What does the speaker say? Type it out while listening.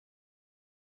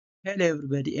Hello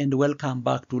everybody and welcome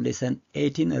back to lesson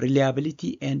 18,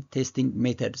 reliability and testing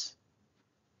methods.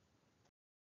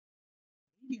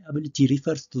 Reliability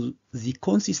refers to the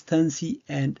consistency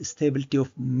and stability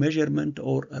of measurement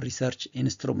or research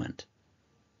instrument.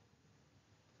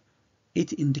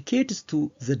 It indicates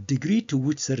to the degree to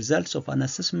which the results of an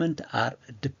assessment are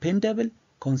dependable,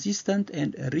 consistent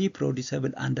and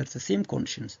reproducible under the same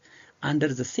conditions.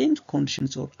 Under the same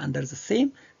conditions or under the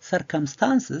same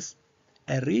circumstances,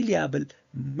 a reliable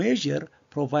measure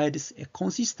provides a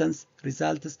consistent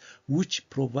results which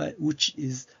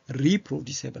is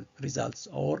reproducible results,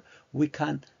 or we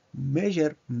can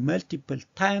measure multiple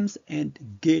times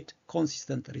and get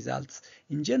consistent results.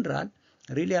 In general,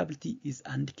 reliability is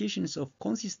indications of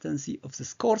consistency of the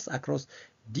scores across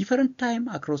different time,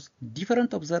 across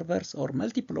different observers or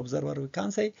multiple observers, we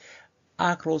can say,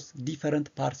 across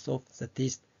different parts of the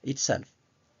test itself.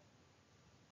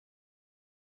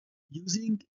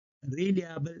 Using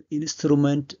reliable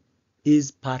instrument is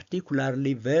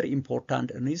particularly very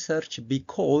important in research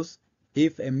because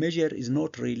if a measure is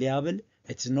not reliable,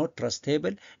 it's not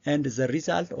trustable, and the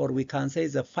result, or we can say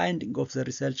the finding of the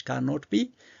research, cannot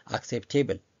be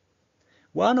acceptable.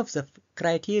 One of the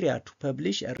criteria to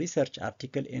publish a research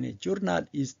article in a journal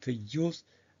is to use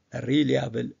a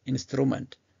reliable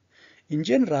instrument. In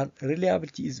general,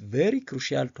 reliability is very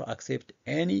crucial to accept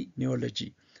any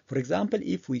knowledge. For example,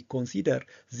 if we consider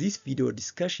this video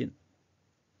discussion,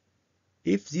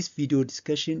 if this video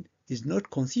discussion is not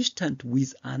consistent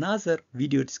with another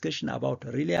video discussion about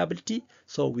reliability,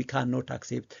 so we cannot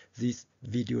accept this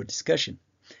video discussion.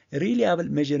 A reliable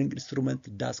measuring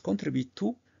instrument does contribute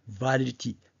to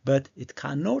validity, but it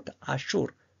cannot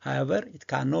assure, however, it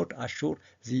cannot assure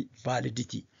the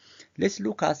validity. Let's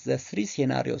look at the three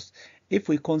scenarios. If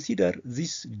we consider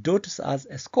these dots as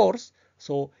scores,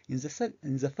 so in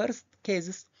the first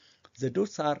cases, the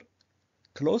dots are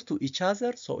close to each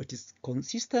other, so it is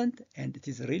consistent and it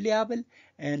is reliable,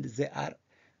 and they are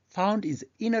found in the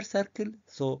inner circle,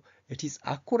 so it is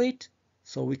accurate,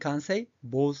 so we can say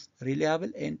both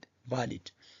reliable and valid.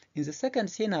 In the second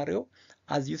scenario,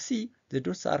 as you see, the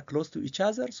dots are close to each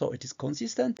other, so it is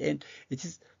consistent, and it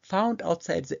is found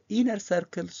outside the inner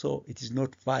circle, so it is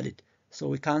not valid. So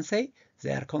we can say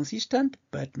they are consistent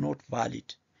but not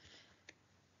valid.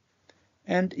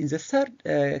 And in the third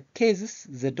cases,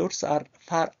 the dots are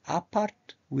far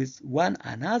apart with one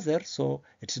another, so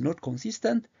it is not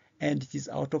consistent, and it is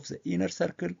out of the inner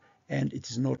circle, and it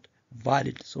is not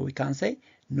valid. So we can say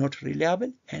not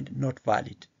reliable and not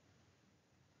valid.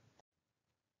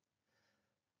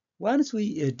 Once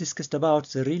we discussed about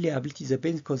the reliability, the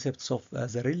basic concepts of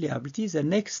the reliability, the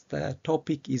next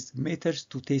topic is methods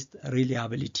to test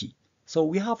reliability. So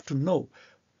we have to know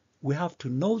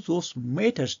those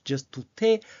methods just to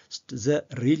test the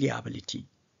reliability.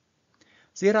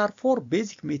 There are four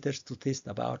basic methods to test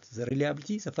about the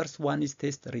reliability. The first one is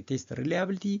test-retest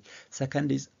reliability.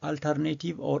 Second is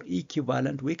alternative or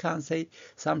equivalent, we can say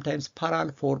sometimes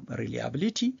parallel form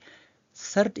reliability.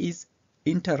 Third is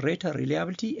inter-rater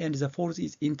reliability, and the fourth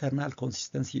is internal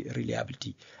consistency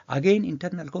reliability. Again,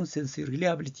 internal consistency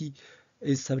reliability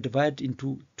is subdivided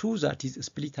into two, that is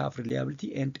split half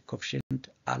reliability and coefficient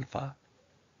alpha.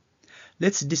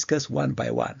 Let's discuss one by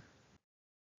one.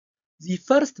 The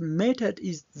first method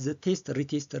is the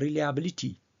test-retest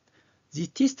reliability. The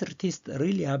test-retest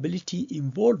reliability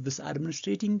involves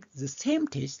administering the same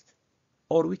test,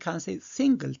 or we can say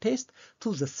single test,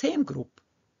 to the same group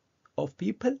of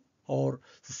people or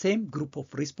the same group of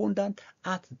respondents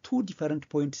at two different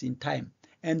points in time,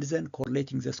 and then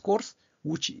correlating the scores,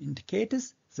 which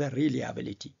indicates the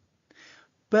reliability.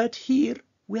 But here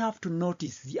we have to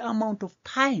notice the amount of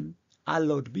time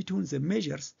allowed between the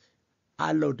measures,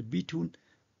 allowed between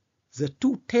the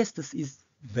two tests, is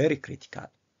very critical.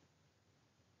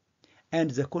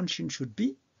 And the condition should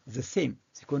be the same.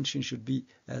 The condition should be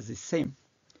the same.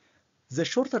 The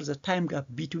shorter the time gap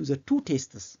between the two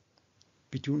tests,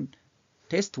 between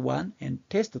test 1 and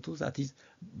test 2, that is,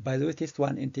 by the way, test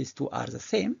 1 and test 2 are the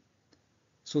same.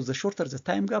 So the shorter the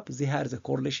time gap, the higher the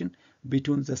correlation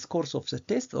between the scores of the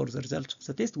test or the results of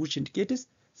the test, which indicates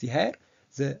the higher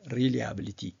the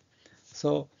reliability.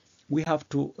 So we have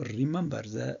to remember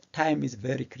the time is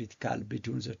very critical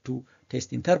between the two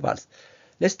test intervals.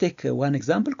 Let's take one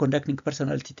example, conducting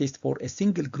personality test for a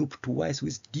single group twice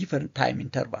with different time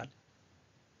interval.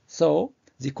 So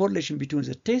the correlation between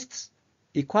the tests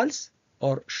equals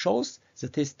or shows the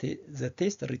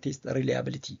test-retest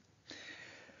reliability.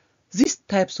 These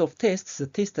types of tests, the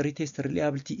test-retest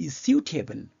reliability, is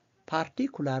suitable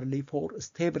particularly for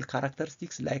stable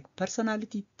characteristics like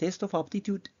personality, test of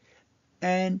aptitude,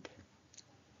 and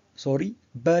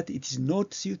but it is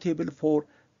not suitable for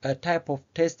a type of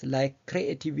test like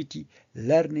creativity,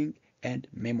 learning, and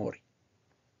memory.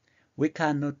 We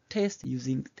cannot test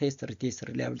using test-retest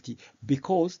reliability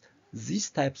because these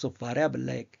types of variables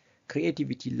like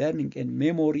creativity, learning, and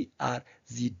memory are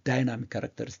the dynamic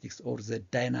characteristics or the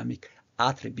dynamic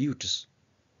attributes.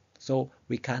 So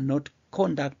we cannot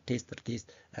conduct test-retest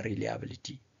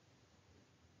reliability.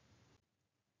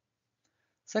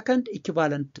 Second,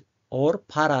 equivalent or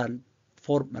parallel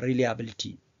form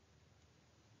reliability.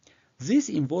 This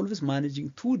involves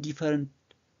managing two different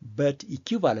but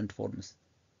equivalent forms.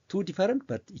 Two different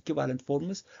but equivalent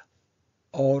forms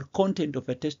or content of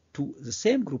a test to the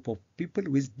same group of people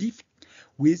with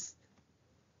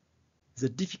the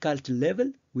difficulty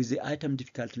level, with the item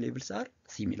difficulty levels are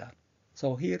similar.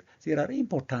 So here there are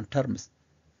important terms.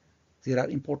 There are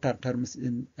important terms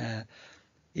in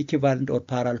equivalent or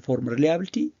parallel form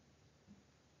reliability.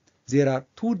 There are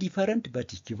two different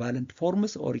but equivalent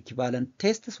forms or equivalent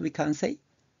tests, we can say,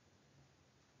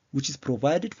 which is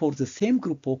provided for the same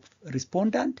group of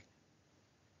respondents,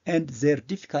 and their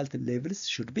difficulty levels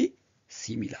should be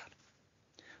similar.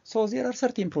 So there are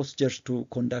certain procedures to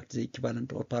conduct the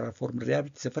equivalent or parallel form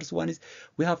reliability. The first one is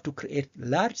we have to create a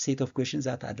large set of questions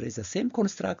that address the same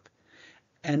construct,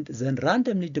 and then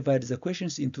randomly divide the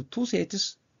questions into two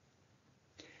sets.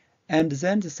 And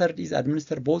then the third is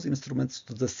administer both instruments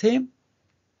to the same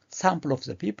sample of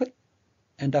the people.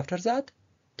 And after that,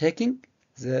 taking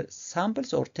the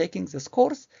samples or taking the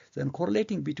scores, then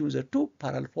correlating between the two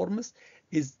parallel forms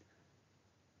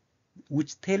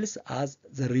which tells us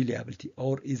the reliability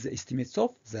or is the estimates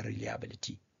of the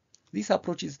reliability. This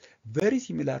approach is very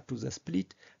similar to the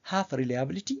split half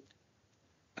reliability.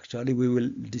 Actually, we will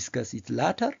discuss it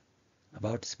later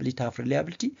about split half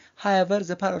reliability. However,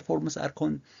 the parallel forms are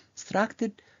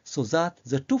constructed so that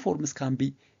the two forms can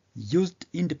be used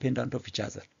independent of each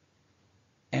other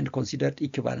and considered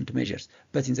equivalent measures.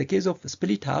 But in the case of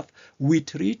split half, we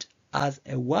treat as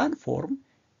a one form,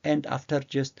 and after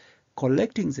just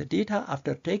collecting the data,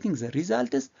 after taking the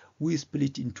results, we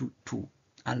split into two,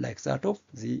 unlike that of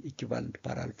the equivalent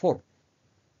parallel form.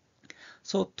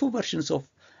 So two versions of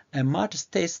a math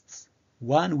tests,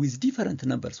 one with different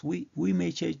numbers. We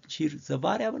may change here the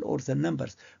variable or the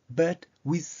numbers, but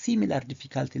with similar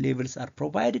difficulty levels are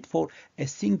provided for a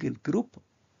single group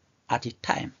at a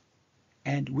time.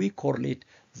 And we correlate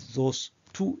those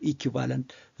two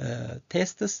equivalent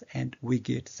tests and we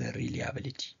get the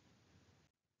reliability.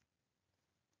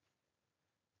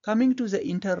 Coming to the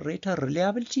inter-rater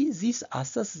reliability, this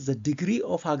assesses the degree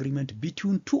of agreement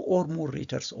between two or more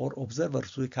raters or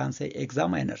observers, we can say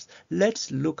examiners.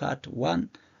 Let's look at one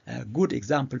good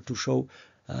example to show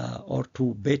or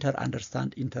to better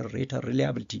understand inter-rater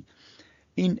reliability.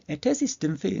 In a test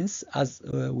system phase, as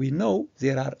we know,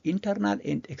 there are internal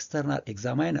and external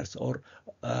examiners, or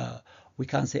we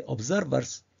can say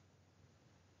observers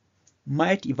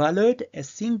might evaluate a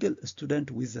single student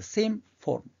with the same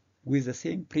form, with the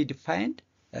same predefined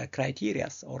criteria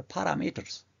or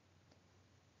parameters.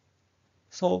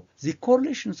 So the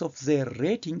correlations of their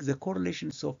rating, the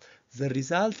correlations of the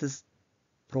results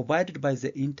provided by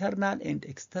the internal and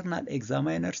external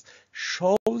examiners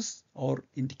shows or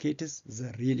indicates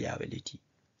the reliability.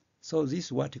 So this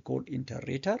is what we call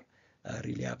inter-rater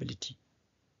reliability.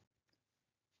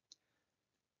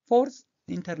 Fourth,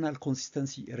 internal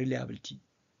consistency reliability.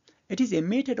 It is a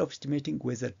method of estimating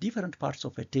whether different parts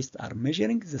of a test are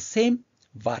measuring the same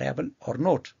variable or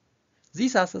not.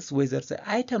 This assesses whether the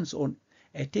items on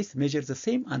a test measure the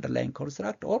same underlying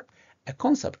construct or a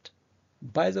concept.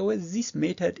 By the way, this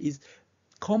method is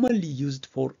commonly used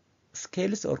for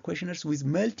scales or questionnaires with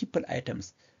multiple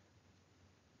items.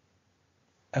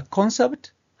 A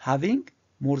concept having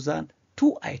more than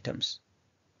 2 items,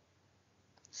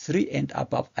 3 and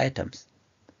above items.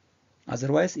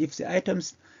 Otherwise, if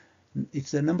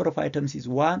the number of items is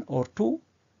 1 or 2,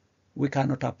 we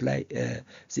cannot apply the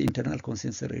internal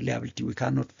consistency reliability. We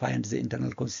cannot find the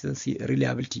internal consistency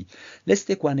reliability. Let's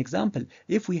take one example.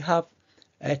 If we have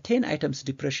a 10 items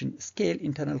depression scale,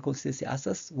 internal consistency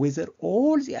assesses whether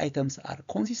all the items are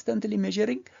consistently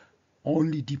measuring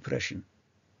only depression.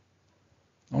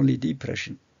 Only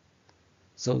depression.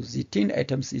 So the 10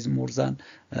 items is more than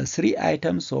 3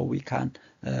 items, so we can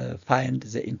find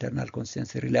the internal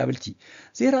consistency reliability.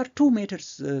 There are 2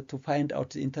 methods to find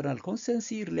out the internal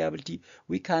consistency reliability.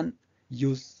 We can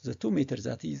use the 2 methods.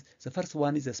 That is, the first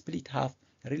one is a split half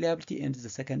reliability, and the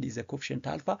second is a coefficient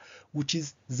alpha, which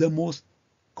is the most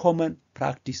common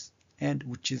practice and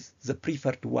which is the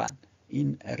preferred one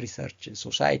in a research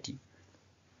society.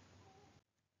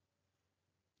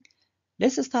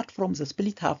 Let's start from the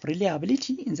split half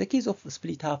reliability. In the case of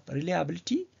split half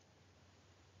reliability,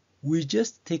 we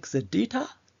just take the data,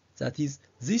 that is,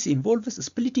 this involves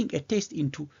splitting a test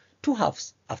into two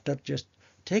halves. After just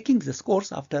taking the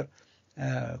scores, after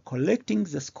collecting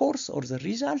the scores or the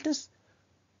results,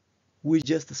 we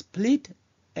just split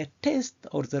a test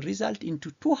or the result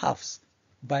into two halves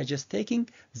by just taking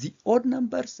the odd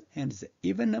numbers and the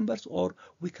even numbers, or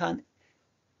we can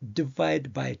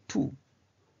divide by 2.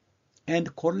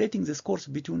 And correlating the scores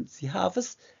between the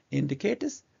halves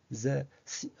indicates the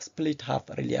split half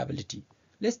reliability.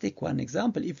 Let's take one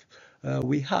example. If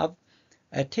we have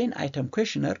a 10-item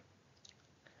questionnaire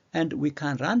and we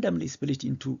can randomly split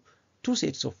into two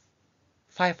sets of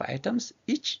 5 items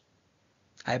each,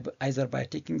 either by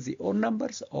taking the odd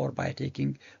numbers or by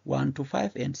taking 1 to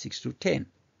 5 and 6 to 10,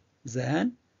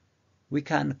 then we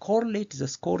can correlate the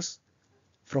scores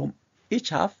from each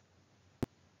half,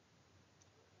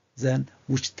 then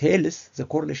which tells the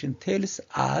correlation tells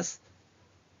us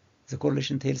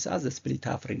the split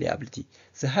half reliability.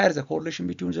 The higher the correlation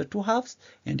between the two halves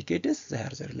indicates the higher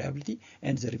the reliability,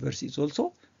 and the reverse is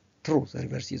also true. The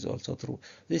reverse is also true.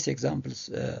 These examples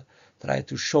try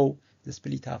to show the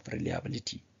split half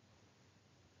reliability.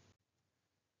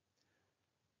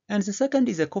 And the second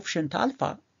is a coefficient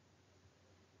alpha.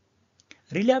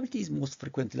 Reliability is most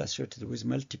frequently associated with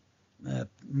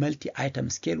multi-item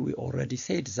scale. We already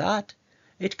said that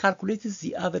it calculates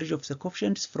the average of the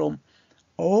coefficients from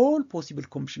all possible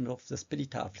combinations of the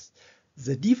split halves.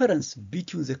 The difference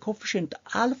between the coefficient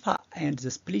alpha and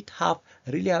the split half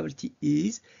reliability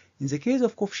is, in the case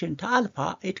of coefficient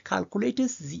alpha, it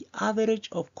calculates the average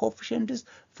of coefficients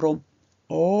from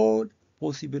all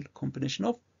possible combinations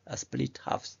of split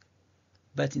halves.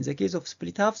 But in the case of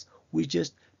split halves, we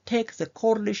just take the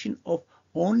correlation of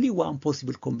only one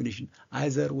possible combination.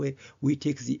 Either way, we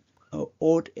take the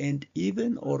odd and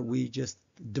even, or we just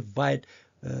divide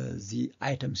the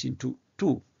items into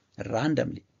 2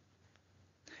 randomly.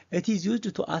 It is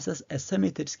used to assess a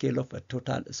symmetric scale of a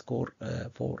total score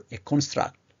for a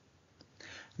construct.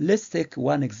 Let's take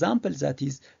one example that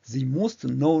is the most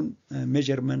known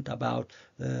measurement about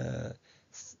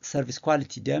service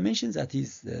quality dimensions, that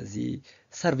is the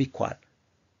cervical,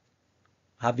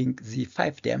 having the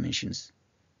 5 dimensions,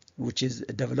 which is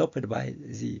developed by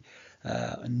the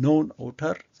known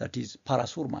author, that is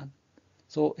Parasurman.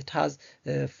 So it has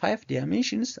 5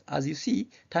 dimensions. As you see,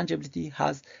 tangibility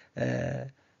has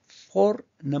 4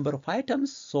 number of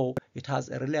items, so it has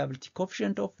a reliability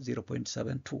coefficient of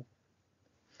 0.72.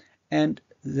 And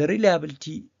the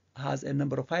reliability has a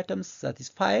number of items, that is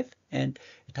 5, and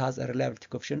it has a reliability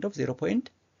coefficient of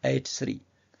 0.83.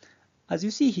 As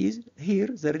you see here,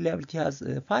 the reliability has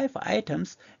 5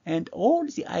 items, and all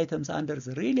the items under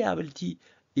the reliability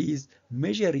is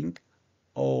measuring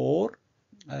or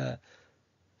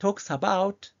talks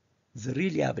about the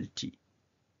reliability.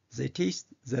 They test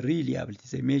the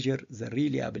reliability, they measure the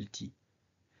reliability.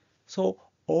 So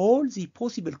all the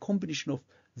possible combination of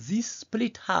this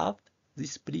split half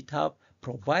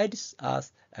provides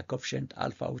us a coefficient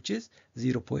alpha, which is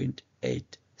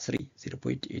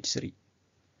 0.83.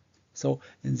 So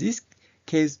in this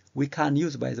case, we can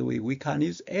use, by the way, we can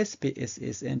use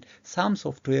SPSS and some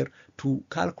software to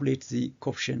calculate the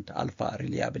coefficient alpha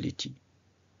reliability.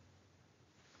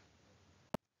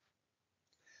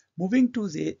 Moving to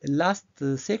the last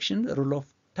section, rule of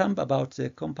thumb about the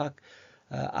compact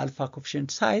alpha coefficient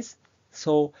size.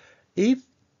 So if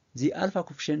the alpha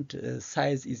coefficient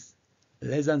size is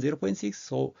less than 0.6,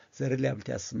 so the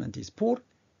reliability assessment is poor.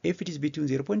 If it is between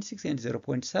 0.6 and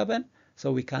 0.7,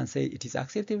 so we can say it is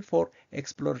acceptable for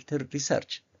exploratory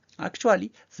research.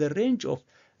 Actually, the range of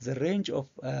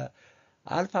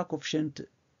alpha coefficient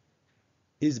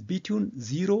is between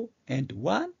 0 and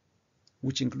 1,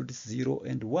 which includes 0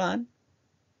 and 1.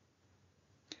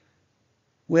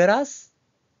 Whereas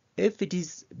if it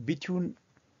is between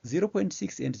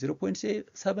 0.6 and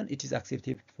 0.7, it is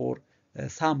acceptable for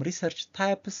some research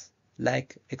types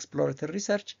like exploratory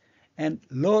research, and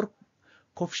lower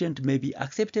coefficient may be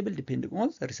acceptable depending on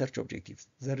the research objectives.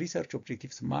 The research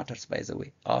objectives matters, by the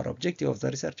way. Our objective of the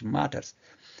research matters.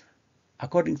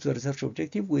 According to the research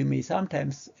objective, we may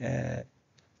sometimes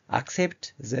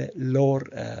accept the lower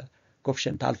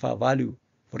coefficient alpha value,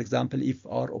 for example, if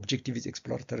our objective is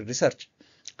exploratory research.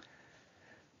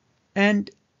 And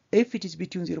if it is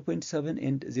between 0.7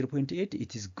 and 0.8,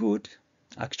 it is good.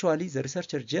 Actually, the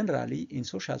researcher generally, in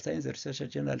social science, the researcher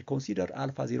generally consider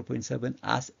alpha 0.7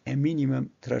 as a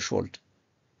minimum threshold.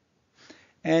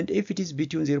 And if it is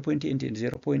between 0.8 and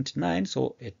 0.9,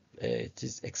 so it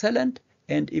is excellent.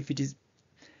 And if it is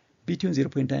between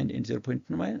 0.9 and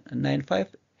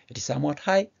 0.95, it is somewhat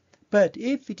high. But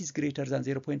if it is greater than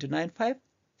 0.95,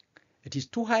 it is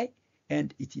too high,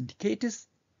 and it indicates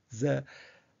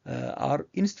our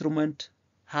instrument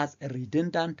has a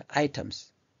redundant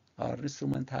items. Our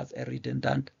instrument has a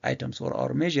redundant items, or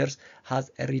our measures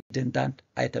has a redundant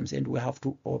items, and we have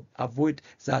to avoid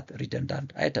that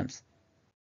redundant items.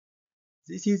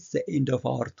 This is the end of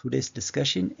our today's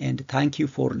discussion, and thank you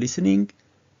for listening,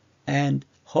 and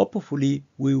hopefully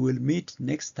we will meet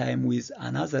next time with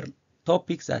another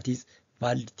topic, that is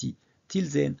validity. Till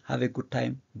then, have a good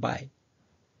time. Bye.